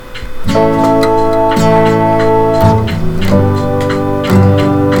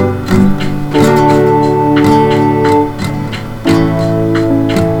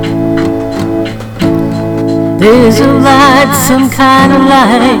There's a light, some kind of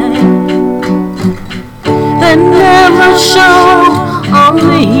light that never shone on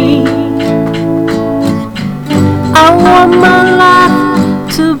me. I want my life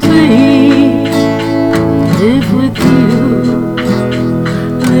to be live with you,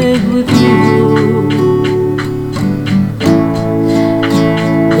 live with you.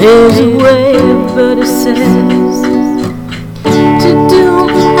 There's a way, but it says to do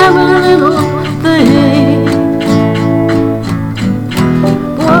every little thing.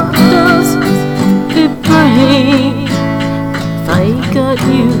 What does it bring if I ain't got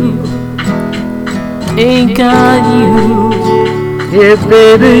you? Ain't got you. Yeah,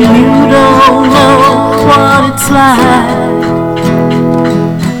 baby, you don't know what it's like.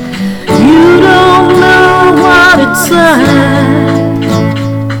 You don't know what it's like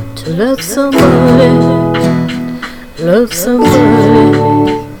to love somebody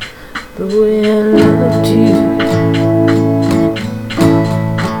the way I loved you.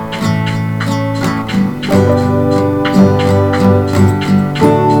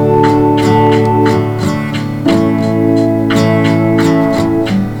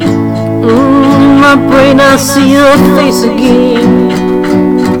 My brain, I see your face again.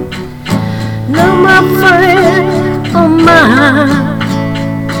 Now my friend, oh my,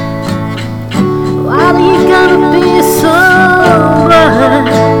 why do you gotta be so blind?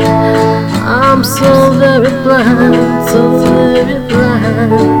 I'm so very blind, so very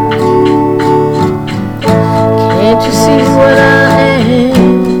blind. Can't you see what I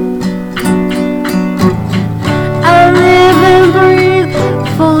am? I live and breathe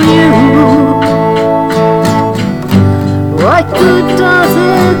for you. What good does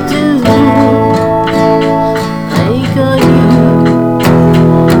it do? I ain't got you,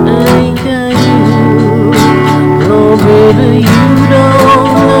 I ain't got you. No, baby, you don't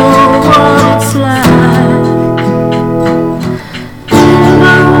know what it's like. You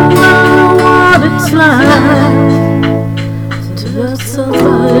don't know what it's like to love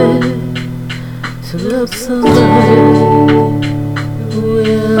somebody, to love somebody the way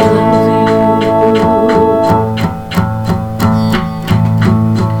I love you.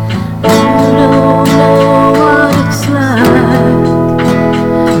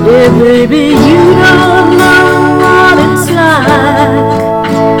 Baby, you don't know what it's like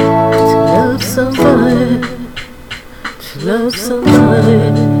to love somebody, to love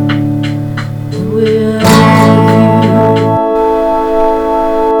somebody.